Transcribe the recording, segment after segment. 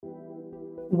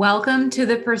Welcome to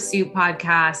the Pursuit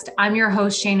Podcast. I'm your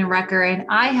host, Shana Recker, and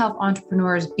I help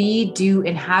entrepreneurs be, do,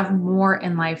 and have more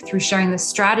in life through sharing the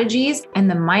strategies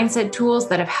and the mindset tools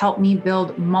that have helped me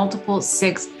build multiple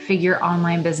six-figure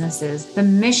online businesses. The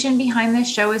mission behind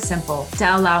this show is simple: to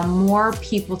allow more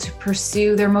people to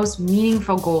pursue their most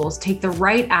meaningful goals, take the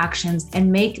right actions,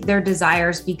 and make their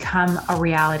desires become a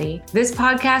reality. This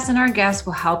podcast and our guests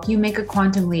will help you make a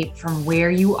quantum leap from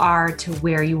where you are to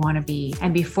where you want to be.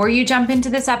 And before you jump into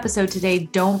this episode today,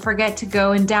 don't forget to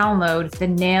go and download the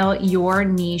Nail Your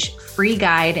Niche free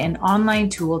guide and online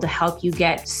tool to help you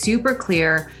get super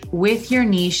clear with your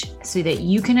niche so that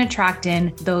you can attract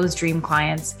in those dream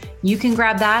clients. You can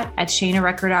grab that at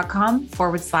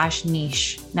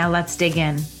shanarecker.com/niche. Now let's dig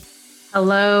in.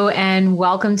 Hello and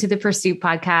welcome to the Pursuit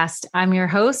Podcast. I'm your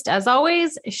host, as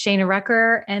always, Shana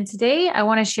Recker. And today I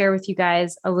want to share with you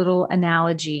guys a little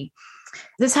analogy.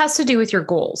 This has to do with your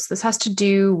goals. This has to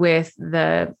do with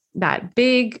that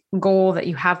big goal that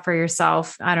you have for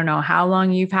yourself. I don't know how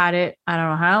long you've had it. I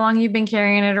don't know how long you've been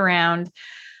carrying it around.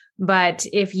 But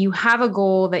if you have a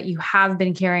goal that you have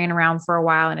been carrying around for a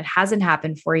while and it hasn't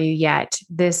happened for you yet,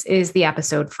 this is the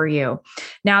episode for you.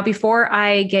 Now, before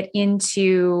I get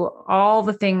into all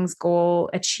the things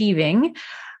goal achieving,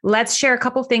 let's share a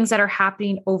couple of things that are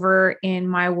happening over in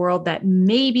my world that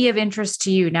may be of interest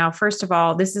to you. Now, first of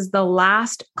all, this is the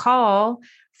last call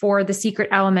for the Secret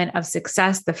Element of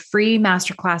Success, the free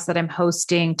masterclass that I'm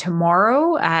hosting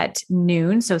tomorrow at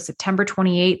noon. So September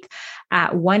 28th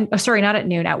at 1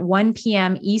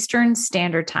 p.m. Eastern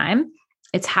Standard Time.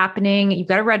 It's happening. You've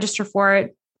got to register for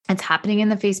it. It's happening in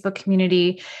the Facebook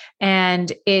community,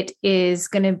 and it is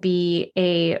going to be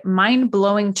a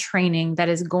mind-blowing training that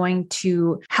is going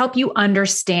to help you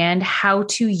understand how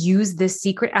to use this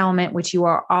secret element, which you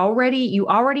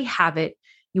already have it.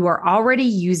 You are already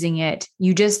using it.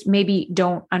 You just maybe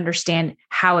don't understand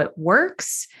how it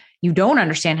works. You don't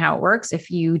understand how it works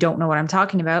if you don't know what I'm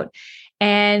talking about.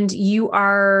 And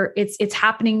it's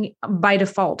happening by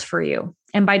default for you.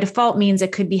 And by default means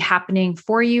it could be happening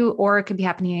for you or it could be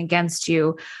happening against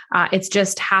you. It's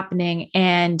just happening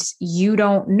and you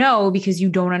don't know because you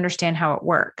don't understand how it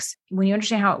works. When you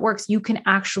understand how it works, you can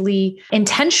actually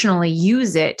intentionally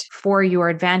use it for your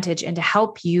advantage and to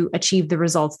help you achieve the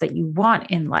results that you want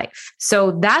in life.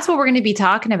 So that's what we're going to be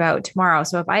talking about tomorrow.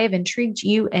 So if I have intrigued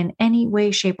you in any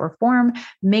way, shape, or form,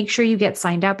 make sure you get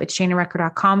signed up at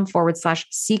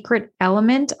shanarecker.com/secret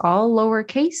element, all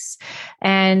lowercase,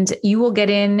 and you will get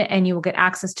in and you will get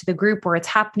access to the group where it's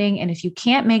happening. And if you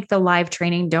can't make the live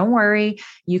training, don't worry,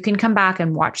 you can come back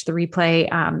and watch the replay.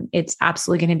 It's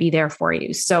absolutely going to be there for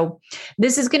you. So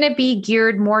this is going to be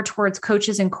geared more towards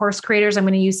coaches and course creators. I'm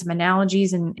going to use some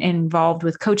analogies involved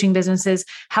with coaching businesses.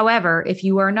 However, if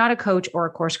you are not a coach or a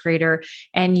course creator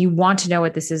and you want to know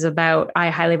what this is about,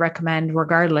 I highly recommend,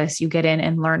 regardless, you get in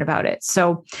and learn about it.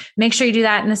 So make sure you do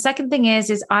that. And the second thing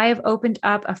is I've opened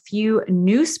up a few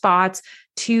new spots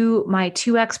to my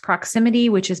 2X Proximity,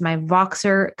 which is my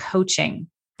Voxer coaching.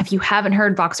 If you haven't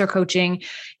heard, Voxer coaching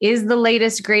is the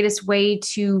latest, greatest way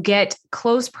to get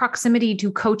close proximity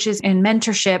to coaches and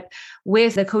mentorship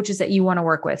with the coaches that you want to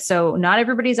work with. So not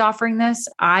everybody's offering this.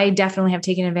 I definitely have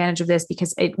taken advantage of this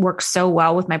because it works so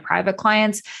well with my private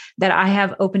clients that I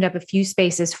have opened up a few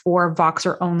spaces for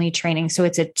Voxer only training. So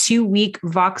it's a 2-week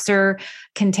Voxer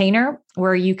container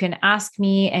where you can ask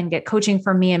me and get coaching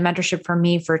from me and mentorship from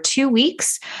me for 2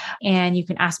 weeks. And you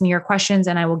can ask me your questions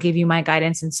and I will give you my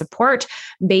guidance and support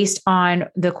based on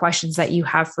the questions that you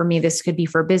have for me. This could be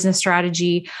for business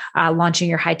strategy, launching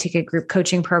your high ticket group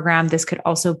coaching program. This could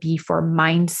also be for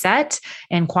mindset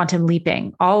and quantum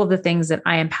leaping, all of the things that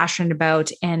I am passionate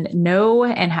about and know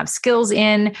and have skills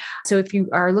in. So if you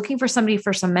are looking for somebody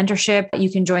for some mentorship,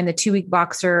 you can join the 2-week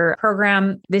Voxer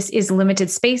program. This is limited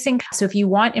spacing. So if you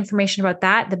want information about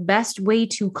that, the best way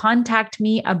to contact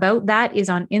me about that is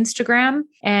on Instagram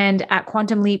and at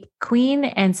Quantum Leap Queen,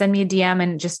 and send me a DM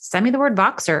and just send me the word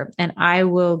Voxer and I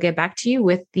will get back to you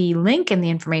with the link and the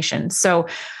information. So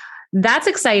that's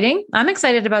exciting. I'm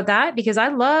excited about that because I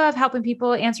love helping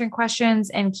people, answering questions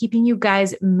and keeping you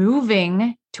guys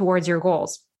moving towards your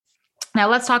goals. Now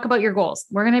let's talk about your goals.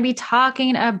 We're going to be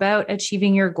talking about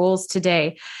achieving your goals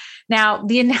today. Now,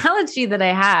 the analogy that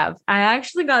I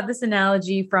actually got this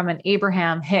analogy from an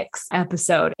Abraham Hicks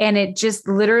episode, and it just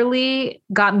literally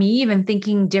got me even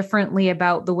thinking differently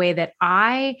about the way that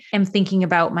I am thinking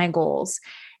about my goals.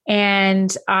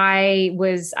 And I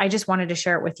just wanted to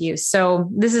share it with you. So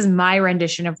this is my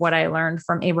rendition of what I learned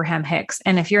from Abraham Hicks.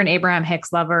 And if you're an Abraham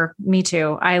Hicks lover, me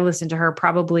too. I listen to her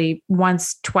probably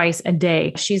once, twice a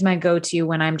day. She's my go-to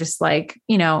when I'm just like,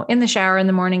 in the shower in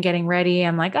the morning, getting ready.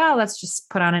 I'm like, oh, let's just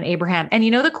put on an Abraham. And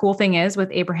the cool thing is with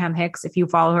Abraham Hicks, if you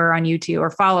follow her on YouTube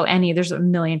or follow there's a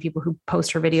million people who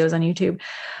post her videos on YouTube.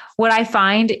 What I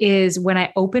find is when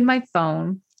I open my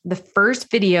phone, the first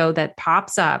video that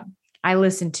pops up, I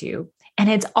listen to, and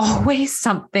it's always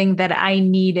something that I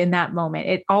need in that moment.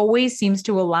 It always seems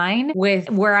to align with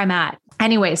where I'm at.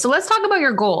 Anyway, so let's talk about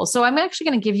your goals. So I'm actually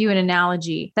going to give you an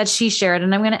analogy that she shared,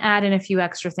 and I'm going to add in a few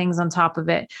extra things on top of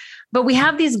it. But we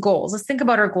have these goals. Let's think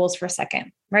about our goals for a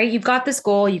second, right? You've got this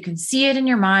goal. You can see it in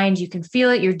your mind. You can feel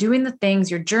it. You're doing the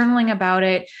things. You're journaling about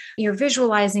it. You're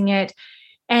visualizing it.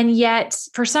 And yet,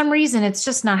 for some reason, it's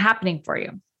just not happening for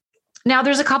you. Now,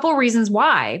 there's a couple of reasons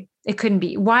why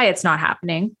it's not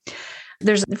happening.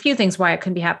 There's a few things why it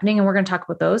couldn't be happening, and we're going to talk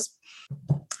about those.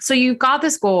 So you've got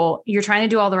this goal, you're trying to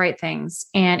do all the right things,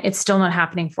 and it's still not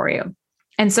happening for you.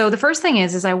 And so the first thing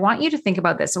is I want you to think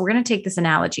about this. So we're going to take this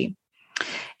analogy,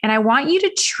 and I want you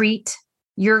to treat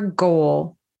your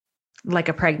goal like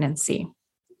a pregnancy.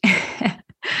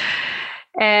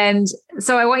 And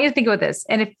so I want you to think about this.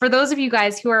 And for those of you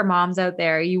guys who are moms out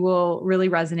there, you will really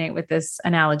resonate with this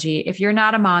analogy. If you're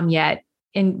not a mom yet,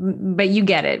 but you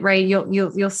get it, right?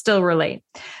 You'll still relate.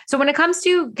 So when it comes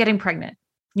to getting pregnant,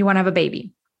 you want to have a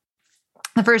baby.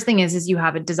 The first thing is you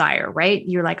have a desire, right?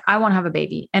 You're like, I want to have a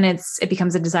baby, and it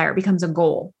becomes a desire, it becomes a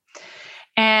goal.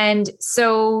 And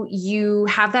so you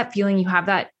have that feeling, you have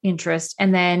that interest,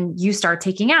 and then you start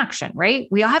taking action, right?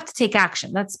 We all have to take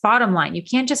action. That's bottom line. You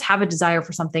can't just have a desire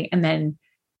for something and then,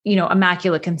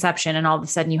 immaculate conception, and all of a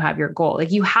sudden you have your goal.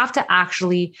 Like, you have to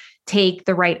actually take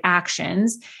the right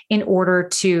actions in order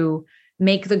to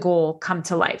make the goal come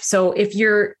to life. So if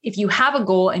you have a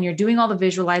goal and you're doing all the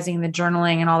visualizing and the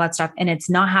journaling and all that stuff, and it's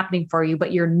not happening for you,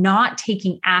 but you're not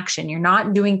taking action, you're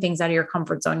not doing things out of your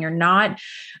comfort zone, you're not,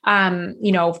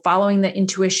 following the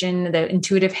intuition, the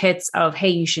intuitive hits of, hey,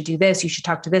 you should do this, you should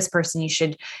talk to this person, you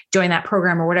should join that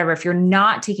program or whatever. If you're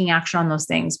not taking action on those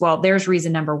things, well, there's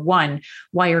reason number one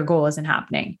why your goal isn't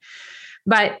happening.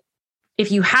 But if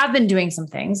you have been doing some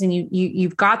things and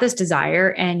you've got this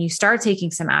desire and you start taking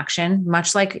some action,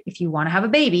 much like if you want to have a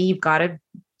baby, you've got to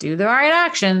do the right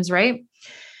actions, right?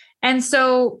 And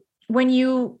so when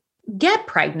you get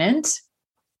pregnant,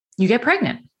 you get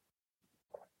pregnant.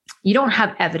 You don't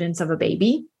have evidence of a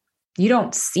baby. You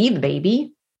don't see the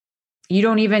baby. You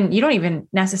don't even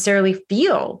necessarily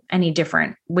feel any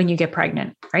different when you get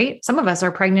pregnant, right? Some of us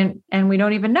are pregnant and we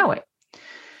don't even know it.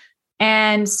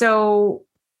 And so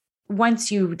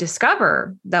once you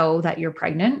discover, though, that you're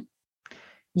pregnant,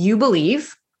 you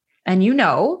believe and you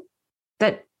know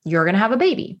that you're going to have a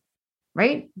baby,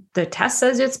 right? The test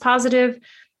says it's positive,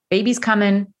 baby's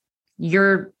coming.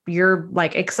 You're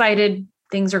like excited.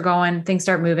 Things are going, things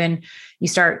start moving. You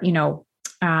start,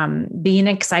 being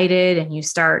excited, and you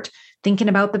start thinking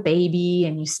about the baby,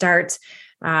 and you start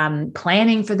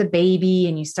planning for the baby,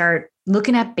 and you start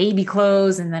looking at baby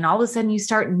clothes. And then all of a sudden you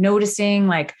start noticing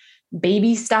like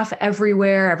baby stuff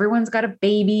everywhere. Everyone's got a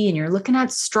baby, and you're looking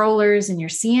at strollers, and you're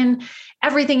seeing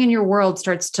everything in your world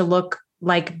starts to look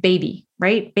like baby,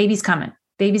 right? Baby's coming.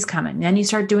 And then you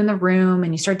start doing the room,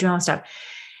 and you start doing all that stuff.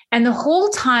 And the whole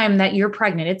time that you're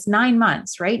pregnant, it's 9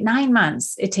 months, right? 9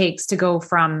 months it takes to go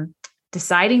from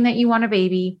deciding that you want a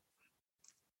baby,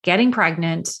 getting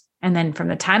pregnant, and then from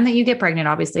the time that you get pregnant,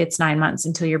 obviously it's 9 months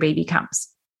until your baby comes.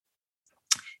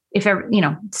 If ever,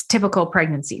 it's typical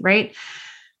pregnancy, right?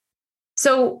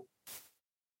 So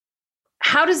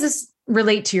how does this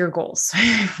relate to your goals,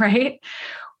 right?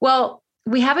 Well,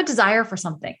 we have a desire for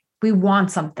something. We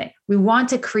want something. We want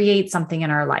to create something in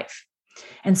our life.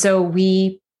 And so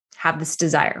we have this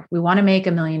desire. We want to make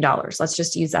 $1 million. Let's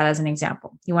just use that as an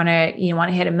example. You want to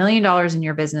hit $1 million in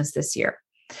your business this year.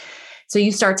 So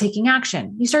you start taking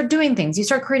action. You start doing things. You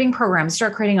start creating programs, you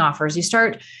start creating offers. You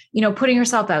start, putting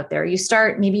yourself out there.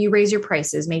 Maybe you raise your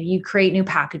prices. Maybe you create new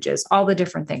packages, all the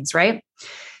different things, right?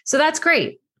 So that's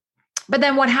great. But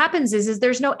then what happens is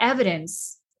there's no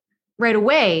evidence right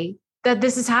away that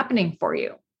this is happening for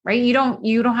you, right? You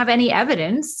don't have any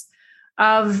evidence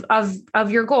of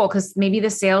your goal, because maybe the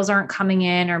sales aren't coming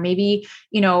in, or maybe,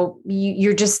 you need,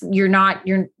 if you're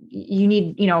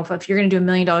going to do $1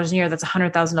 million a year, that's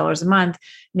 $100,000 a month.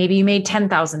 Maybe you made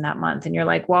 10,000 that month, and you're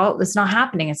like, well, it's not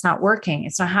happening. It's not working.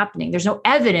 It's not happening. There's no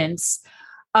evidence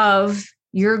of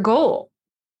your goal.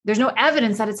 There's no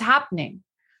evidence that it's happening.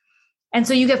 And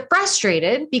so you get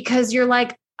frustrated because you're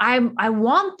like, I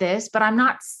want this, but I'm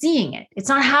not seeing it. It's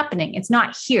not happening. It's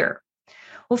not here.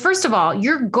 Well, first of all,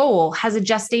 your goal has a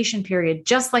gestation period,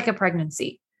 just like a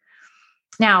pregnancy.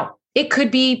 Now, it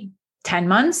could be 10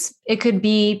 months. It could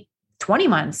be 20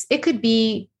 months. It could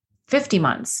be 50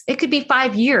 months. It could be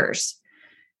 5 years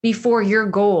before your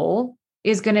goal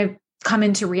is going to come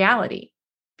into reality,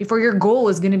 before your goal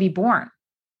is going to be born.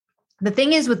 The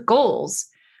thing is with goals,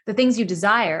 the things you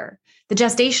desire, the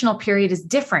gestational period is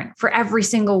different for every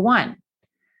single one.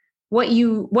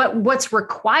 What's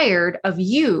required of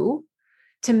you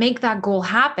to make that goal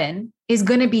happen is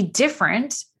going to be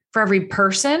different for every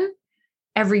person,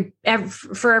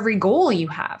 for every goal you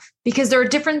have, because there are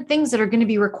different things that are going to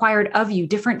be required of you,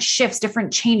 different shifts,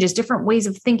 different changes, different ways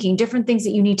of thinking, different things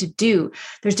that you need to do.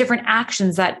 There's different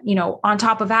actions that, on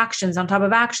top of actions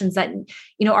that,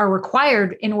 are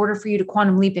required in order for you to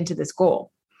quantum leap into this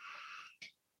goal.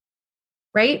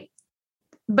 Right?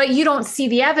 But you don't see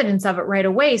the evidence of it right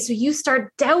away. So you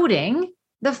start doubting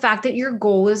the fact that your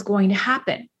goal is going to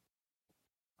happen.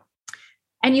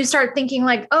 And you start thinking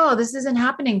like, oh, this isn't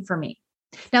happening for me.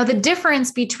 Now, the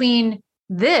difference between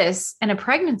this and a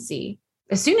pregnancy,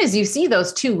 as soon as you see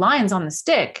those 2 lines on the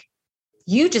stick,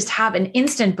 you just have an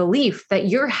instant belief that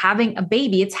you're having a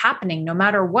baby. It's happening no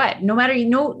matter what. No matter,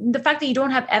 the fact that you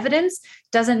don't have evidence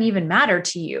doesn't even matter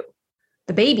to you.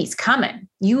 The baby's coming.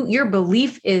 Your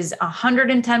belief is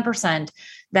 110%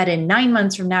 that in 9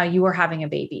 months from now, you are having a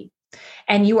baby.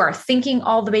 And you are thinking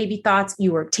all the baby thoughts.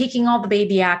 You are taking all the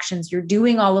baby actions. You're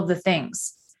doing all of the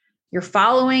things. You're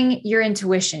following your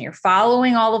intuition. You're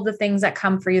following all of the things that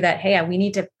come for you that, hey, we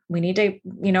need to,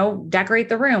 decorate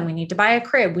the room. We need to buy a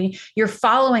crib. You're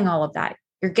following all of that.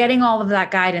 You're getting all of that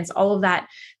guidance, all of that,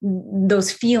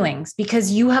 those feelings,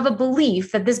 because you have a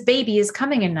belief that this baby is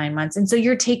coming in 9 months. And so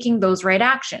you're taking those right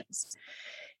actions.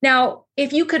 Now,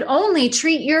 if you could only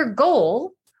treat your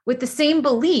goal with the same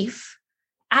belief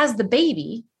as the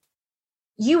baby,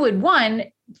 you would, one,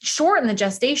 shorten the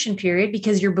gestation period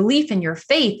because your belief and your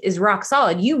faith is rock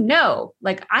solid.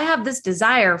 Like, I have this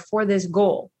desire for this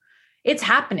goal. It's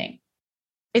happening.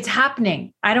 It's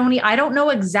happening. I don't know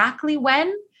exactly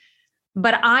when,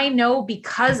 but I know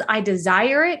because I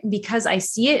desire it, because I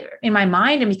see it in my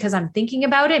mind, and because I'm thinking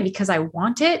about it, because I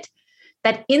want it,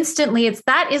 that instantly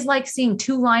that is like seeing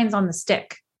 2 lines on the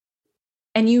stick.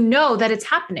 And you know that it's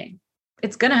happening.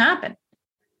 It's going to happen.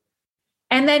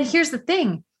 And then here's the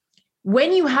thing.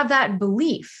 When you have that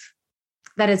belief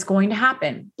that it's going to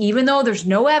happen, even though there's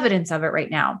no evidence of it right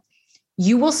now,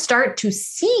 you will start to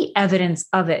see evidence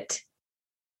of it.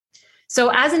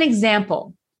 So as an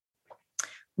example,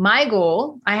 my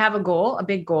goal, I have a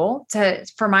big goal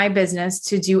for my business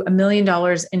to do $1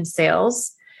 million in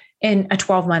sales in a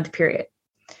 12-month period.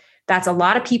 That's a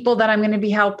lot of people that I'm going to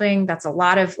be helping. That's a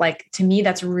lot of, to me,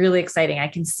 that's really exciting. I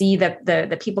can see that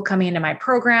the people coming into my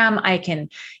program. I can,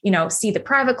 see the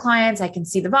private clients. I can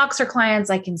see the Voxer clients.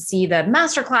 I can see the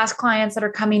masterclass clients that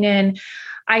are coming in.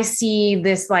 I see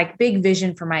this big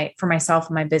vision for myself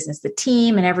and my business, the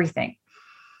team and everything.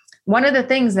 One of the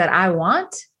things that I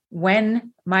want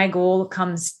when my goal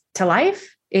comes to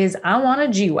life is I want a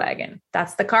G-Wagon.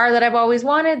 That's the car that I've always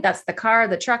wanted. That's the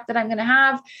truck that I'm going to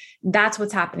have. That's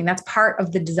what's happening. That's part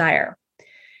of the desire.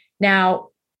 Now,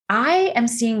 I am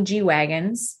seeing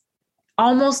G-Wagons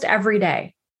almost every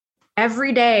day.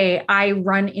 Every day I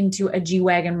run into a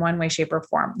G-Wagon one way, shape, or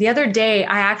form. The other day,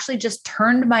 I actually just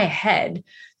turned my head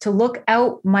to look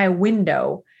out my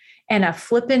window, and a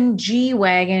flippin'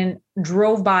 G-Wagon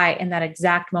drove by in that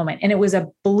exact moment. And it was a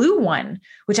blue one,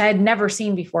 which I had never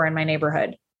seen before in my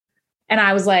neighborhood. And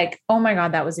I was like, oh my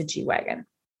God, that was a G-Wagon.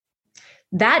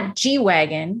 That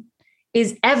G-Wagon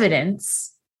is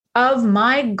evidence of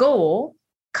my goal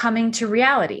coming to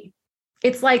reality.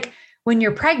 It's like when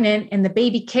you're pregnant and the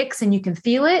baby kicks and you can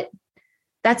feel it,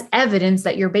 that's evidence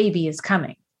that your baby is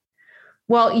coming.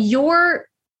 Well,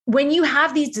 when you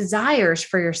have these desires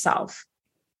for yourself,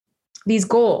 these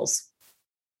goals,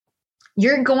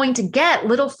 you're going to get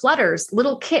little flutters,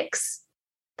 little kicks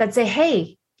that say,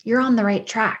 hey, you're on the right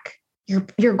track.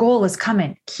 Your goal is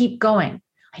coming. Keep going.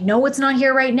 I know it's not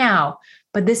here right now,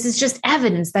 but this is just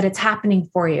evidence that it's happening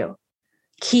for you.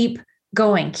 Keep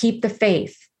going. Keep the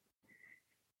faith.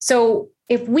 So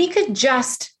if we could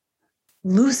just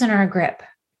loosen our grip,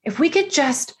 if we could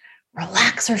just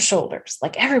relax our shoulders,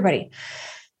 like everybody,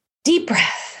 deep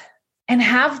breath, and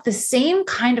have the same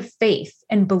kind of faith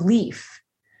and belief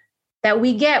that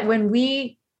we get when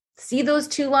we see those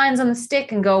 2 lines on the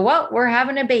stick and go, well, we're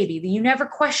having a baby. You never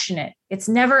question it. It's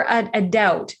never a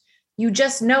doubt. You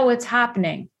just know it's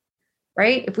happening,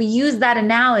 right? If we use that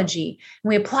analogy and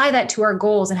we apply that to our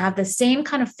goals and have the same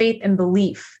kind of faith and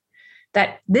belief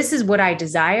that this is what I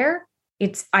desire.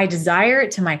 I desire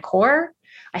it to my core.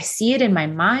 I see it in my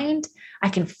mind. I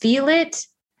can feel it.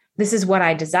 This is what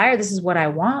I desire. This is what I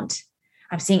want.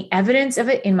 I'm seeing evidence of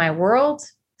it in my world,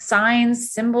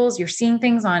 signs, symbols. You're seeing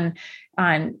things on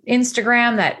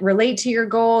Instagram that relate to your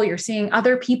goal. You're seeing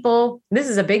other people. This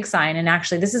is a big sign. And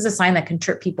actually, this is a sign that can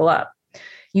trip people up.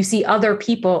 You see other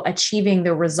people achieving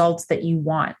the results that you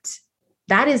want.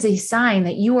 That is a sign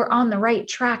that you are on the right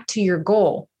track to your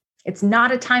goal. It's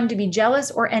not a time to be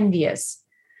jealous or envious,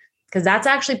 because that's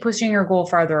actually pushing your goal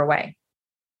farther away.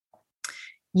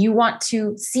 You want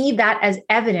to see that as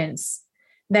evidence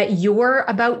that you're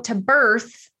about to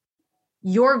birth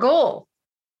your goal.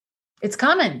 It's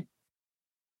coming,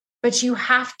 but you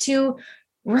have to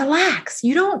relax.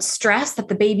 You don't stress that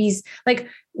the baby's like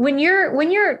when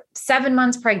you're 7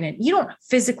 months pregnant, you don't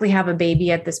physically have a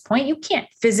baby at this point. You can't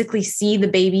physically see the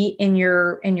baby in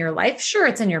your life. Sure,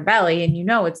 it's in your belly and you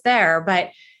know it's there, but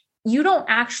you don't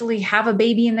actually have a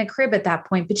baby in the crib at that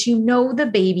point, but you know the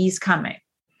baby's coming.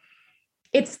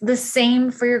 It's the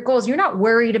same for your goals. You're not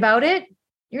worried about it.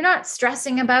 You're not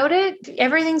stressing about it.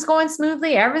 Everything's going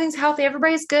smoothly. Everything's healthy.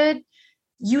 Everybody's good.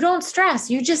 You don't stress.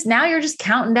 You're just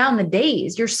counting down the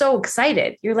days. You're so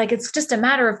excited. You're like, it's just a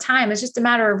matter of time. It's just a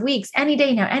matter of weeks, any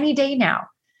day now.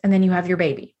 And then you have your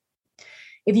baby.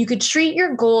 If you could treat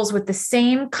your goals with the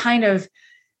same kind of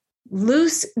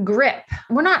loose grip,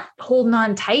 we're not holding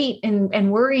on tight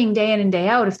and worrying day in and day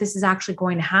out if this is actually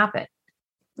going to happen.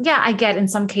 Yeah, I get in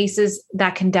some cases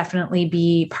that can definitely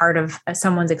be part of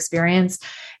someone's experience.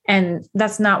 And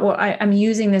that's not what I'm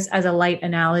using this as a light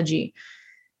analogy.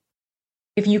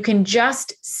 If you can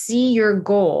just see your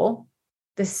goal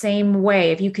the same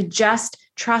way, if you could just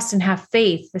trust and have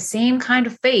faith, the same kind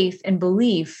of faith and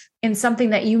belief in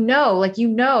something that you know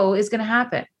is going to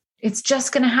happen. It's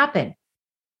just going to happen.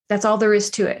 That's all there is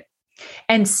to it.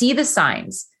 And see the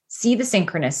signs, see the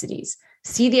synchronicities,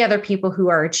 see the other people who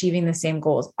are achieving the same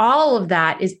goals. All of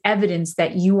that is evidence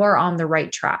that you are on the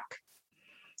right track.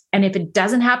 And if it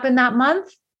doesn't happen that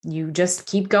month, you just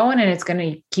keep going and it's going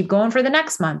to keep going for the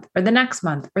next month or the next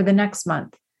month or the next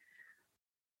month.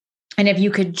 And if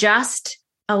you could just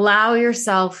allow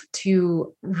yourself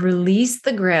to release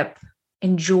the grip,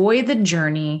 enjoy the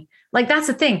journey, like that's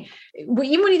the thing. Even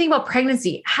when you think about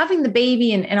pregnancy, having the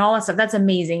baby and all that stuff, that's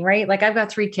amazing, right? Like I've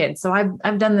got 3 kids, so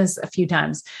I've done this a few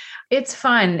times. It's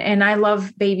fun. And I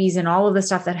love babies and all of the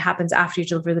stuff that happens after you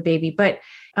deliver the baby, but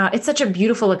it's such a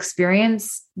beautiful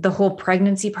experience, the whole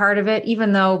pregnancy part of it,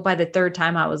 even though by the 3rd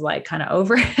time I was like kind of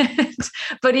over it,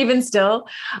 but even still,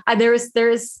 there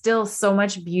is still so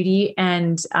much beauty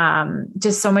and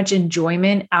just so much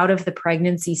enjoyment out of the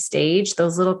pregnancy stage,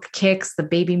 those little kicks, the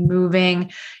baby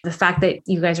moving, the fact that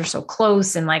you guys are so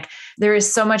close. And like, there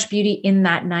is so much beauty in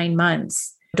that 9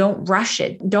 months. Don't rush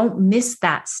it. Don't miss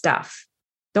that stuff.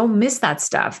 Don't miss that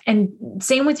stuff. And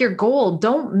same with your goal.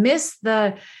 Don't miss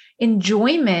the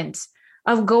enjoyment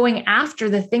of going after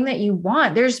the thing that you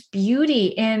want. There's beauty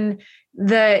in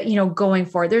the, going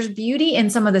for it. There's beauty in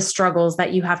some of the struggles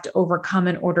that you have to overcome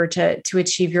in order to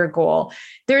achieve your goal.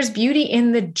 There's beauty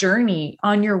in the journey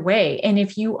on your way. And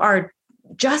if you are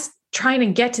just trying to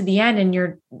get to the end and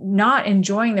you're not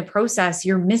enjoying the process,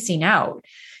 you're missing out.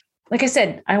 Like I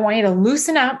said, I want you to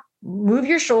loosen up, move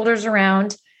your shoulders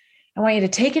around. I want you to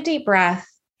take a deep breath.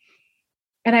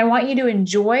 And I want you to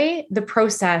enjoy the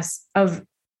process of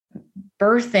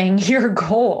birthing your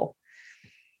goal.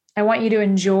 I want you to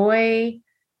enjoy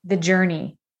the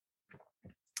journey.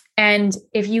 And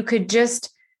if you could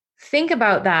just think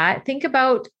about that, think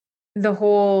about the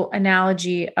whole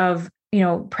analogy of,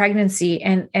 pregnancy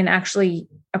and actually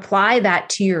apply that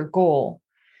to your goal,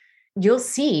 you'll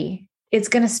see it's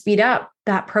going to speed up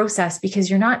that process because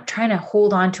you're not trying to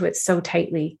hold on to it so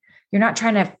tightly. You're not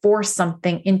trying to force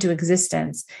something into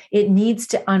existence. It needs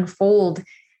to unfold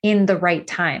in the right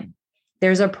time.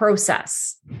 There's a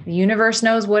process. The universe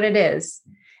knows what it is.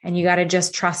 And you got to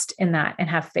just trust in that and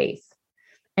have faith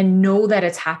and know that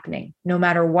it's happening. No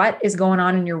matter what is going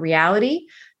on in your reality,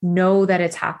 know that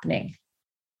it's happening.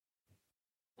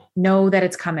 Know that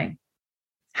it's coming.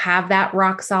 Have that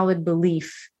rock solid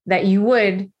belief that you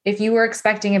would if you were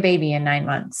expecting a baby in 9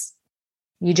 months.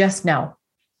 You just know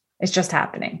it's just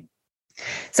happening.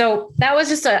 So that was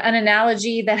just an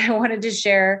analogy that I wanted to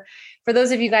share for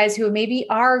those of you guys who maybe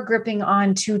are gripping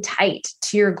on too tight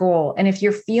to your goal. And if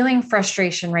you're feeling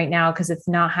frustration right now because it's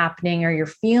not happening, or you're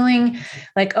feeling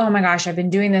like, oh my gosh, I've been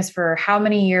doing this for how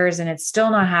many years and it's still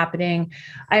not happening,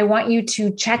 I want you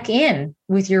to check in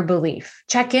with your belief,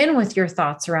 check in with your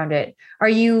thoughts around it. Are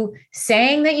you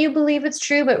saying that you believe it's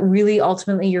true, but really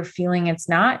ultimately you're feeling it's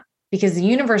not? Because the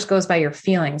universe goes by your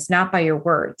feelings, not by your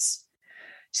words.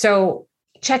 So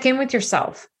check in with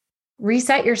yourself,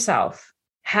 reset yourself,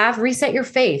 reset your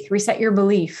faith, reset your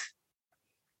belief,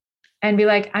 and be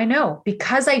like, I know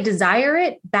because I desire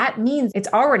it, that means it's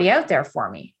already out there for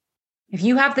me. If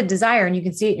you have the desire and you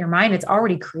can see it in your mind, it's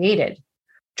already created.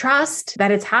 Trust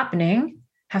that it's happening,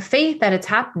 have faith that it's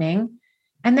happening,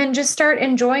 and then just start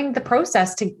enjoying the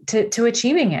process to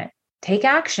achieving it. Take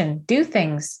action, do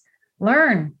things,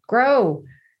 learn, grow,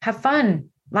 have fun,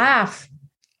 laugh.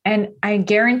 And I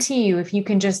guarantee you, if you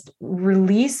can just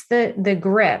release the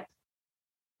grip,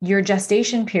 your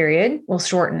gestation period will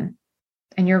shorten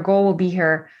and your goal will be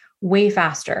here way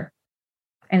faster.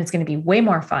 And it's going to be way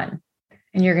more fun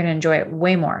and you're going to enjoy it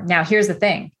way more. Now, here's the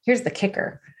thing. Here's the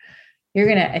kicker. You're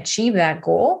going to achieve that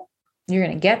goal. You're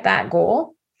going to get that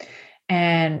goal.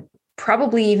 And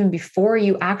probably even before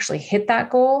you actually hit that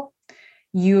goal,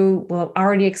 you will have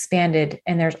already expanded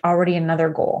and there's already another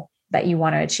goal that you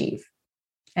want to achieve.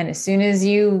 And as soon as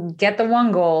you get the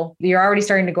one goal, you're already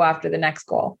starting to go after the next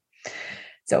goal.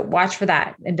 So watch for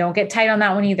that and don't get tight on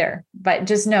that one either, but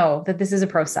just know that this is a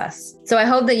process. So I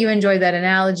hope that you enjoyed that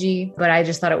analogy, but I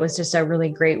just thought it was just a really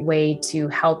great way to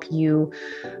help you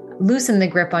loosen the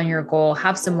grip on your goal,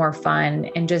 have some more fun,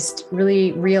 and just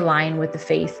really realign with the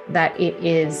faith that it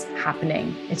is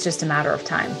happening. It's just a matter of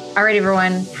time. All right,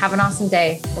 everyone, have an awesome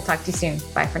day. We'll talk to you soon.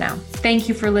 Bye for now. Thank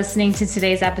you for listening to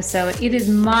today's episode. It is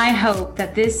my hope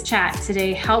that this chat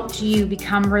today helped you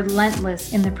become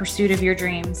relentless in the pursuit of your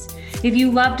dreams. If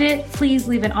you loved it, please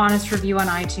leave an honest review on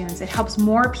iTunes. It helps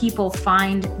more people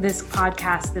find this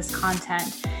podcast, this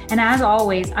content. And as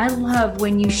always, I love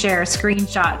when you share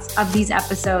screenshots of these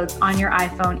episodes on your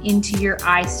iPhone into your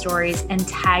iStories and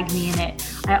tag me in it.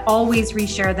 I always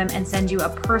reshare them and send you a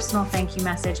personal thank you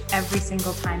message every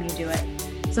single time you do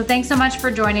it. So thanks so much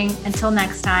for joining. Until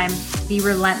next time, be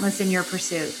relentless in your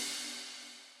pursuit.